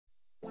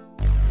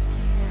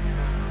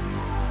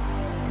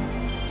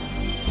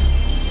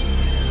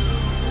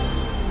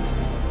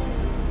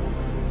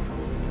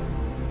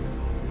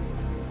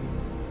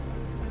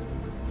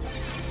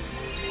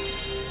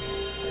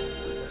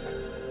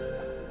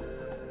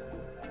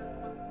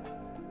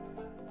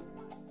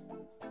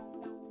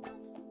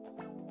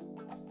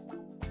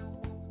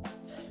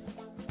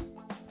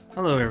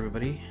Hello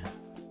everybody,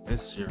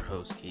 this is your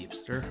host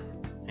Keepster,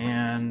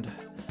 and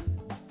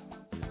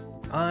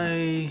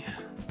I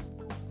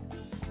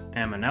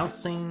am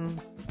announcing,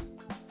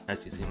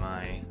 as you see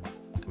my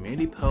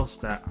community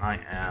post, that I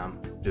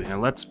am doing a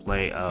Let's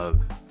Play of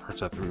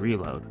Persona 3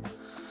 Reload.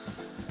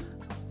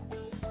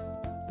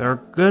 There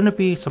are going to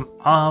be some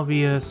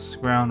obvious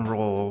ground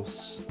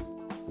rules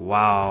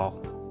while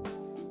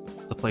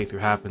the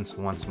playthrough happens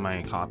once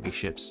my copy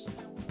ships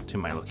to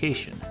my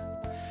location.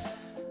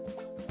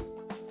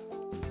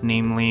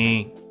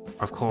 Namely,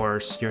 of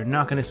course, you're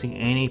not going to see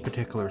any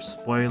particular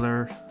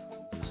spoiler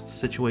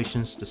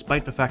situations.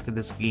 Despite the fact that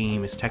this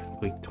game is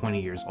technically 20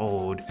 years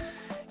old,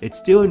 it's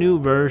still a new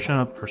version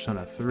of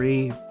Persona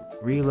 3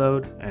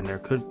 Reload, and there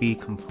could be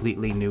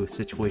completely new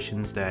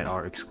situations that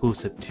are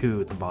exclusive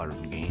to the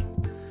modern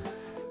game.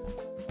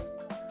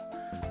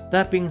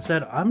 That being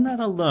said, I'm not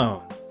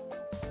alone.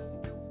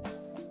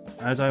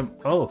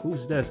 Oh,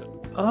 who's this?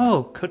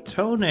 Oh,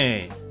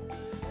 Kotone!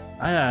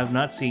 I have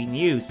not seen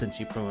you since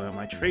you promoted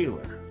my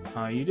trailer.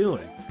 How are you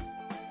doing?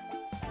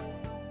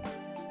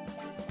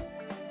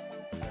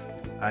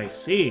 I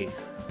see.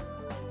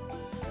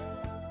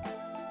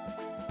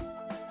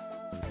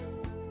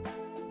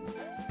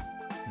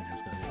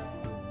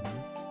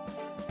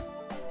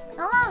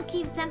 Hello,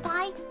 Keep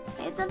Senpai.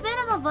 It's a bit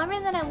of a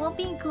bummer that I won't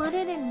be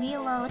included in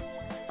Reload,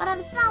 but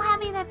I'm so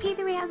happy that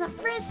P3 has a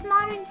fresh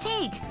modern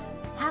take.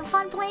 Have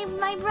fun playing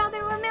with my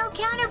brother or male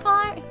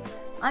counterpart.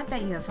 I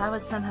bet you if I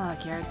was somehow a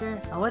character,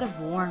 I would have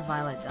worn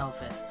Violet's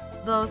outfit.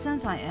 Though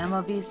since I am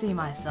a VC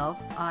myself,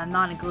 I'm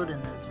not included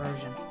in this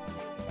version.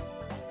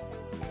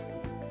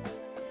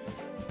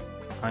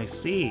 I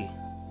see.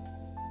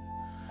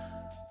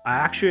 I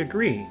actually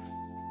agree.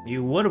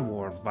 You would have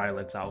worn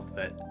Violet's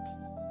outfit.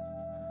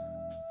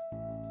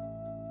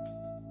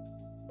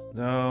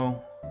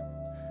 Though,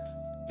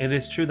 it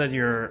is true that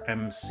you're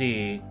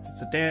MC.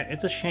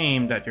 It's a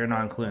shame that you're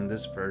not included in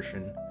this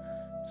version,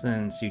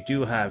 since you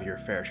do have your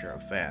fair share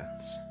of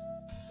fans.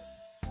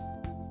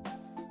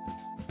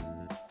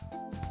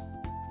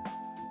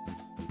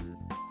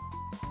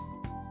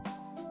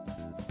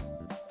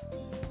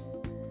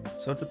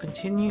 So to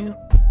continue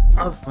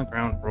off my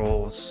ground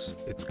rules,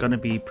 it's gonna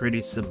be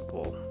pretty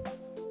simple.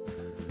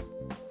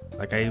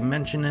 Like I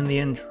mentioned in the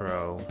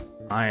intro,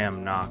 I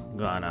am not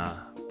gonna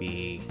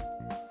be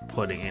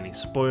putting any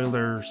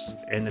spoilers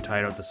in the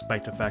title,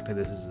 despite the fact that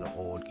this is an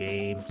old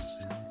game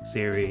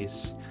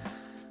series.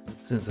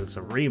 Since it's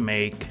a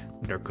remake,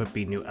 there could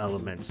be new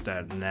elements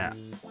that are not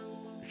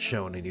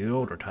shown in the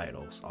older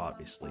titles,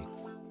 obviously.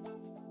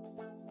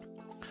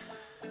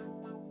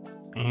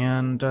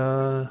 And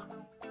that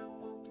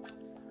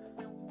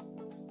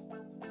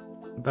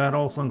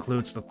also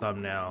includes the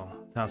thumbnail.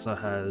 NASA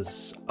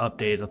has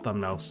updated the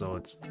thumbnail, so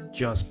it's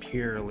just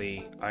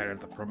purely either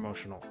the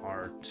promotional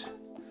art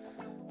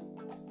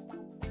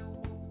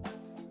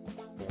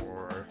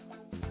or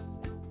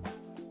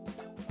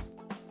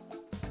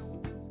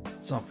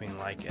something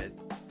like it.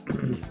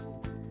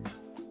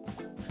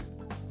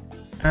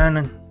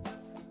 And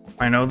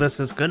I know this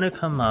is gonna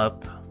come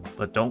up,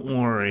 but don't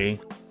worry.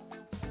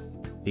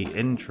 The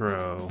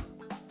intro...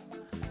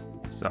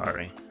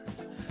 Sorry.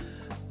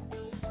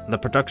 The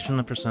production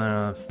of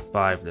Persona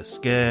 5 the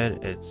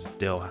skit,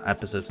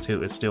 episode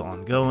 2 is still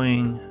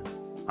ongoing.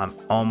 I'm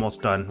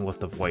almost done with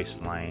the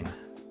voice line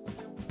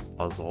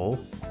puzzle.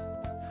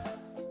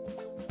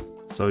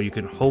 So you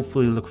can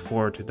hopefully look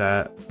forward to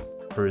that,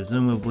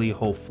 presumably,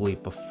 hopefully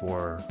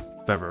before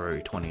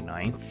February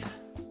 29th.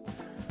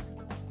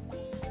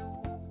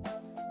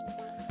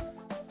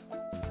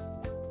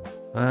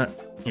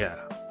 But yeah,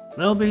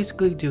 they'll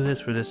basically do this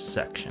for this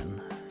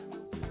section.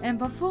 And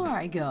before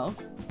I go,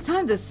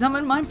 time to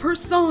summon my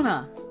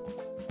persona!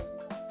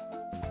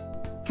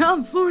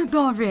 Come forth,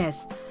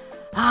 Orvis!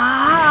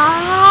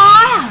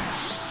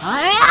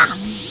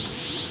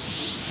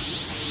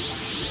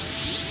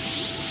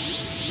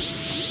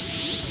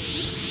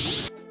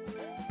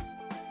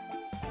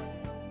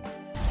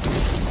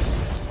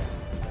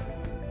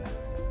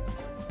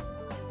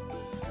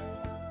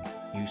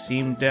 You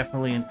seem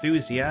definitely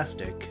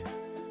enthusiastic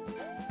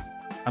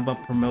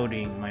about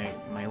promoting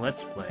my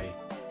Let's Play.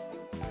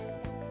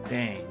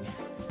 Dang,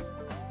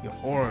 your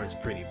aura is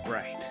pretty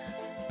bright.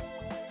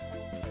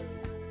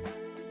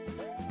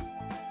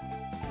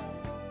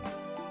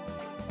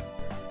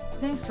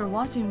 Thanks for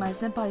watching my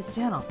senpai's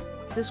channel.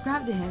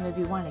 Subscribe to him if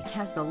you want to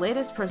catch the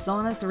latest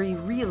Persona 3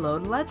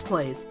 Reload Let's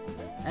Plays.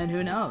 And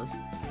who knows,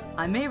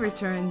 I may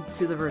return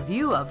to the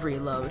review of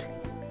Reload.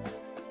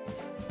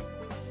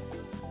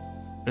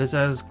 It's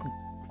as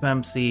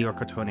Fem-MC or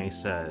Kotone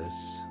says,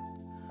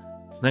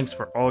 thanks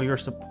for all your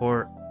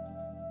support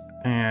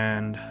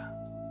and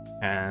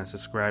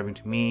subscribing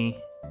to me.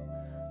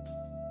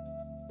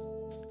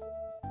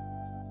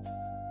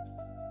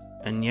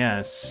 And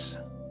yes,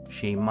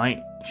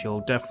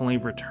 she'll definitely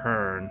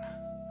return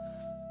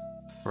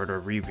for the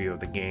review of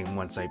the game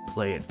once I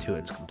play it to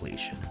its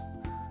completion.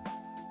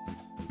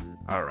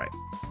 Alright.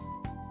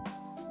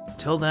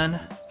 Until then,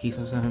 keep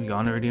listening to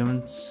Yonder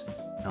Idioms,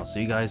 and I'll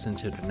see you guys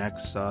into the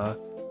next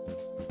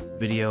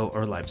video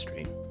or live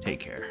stream.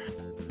 Take care.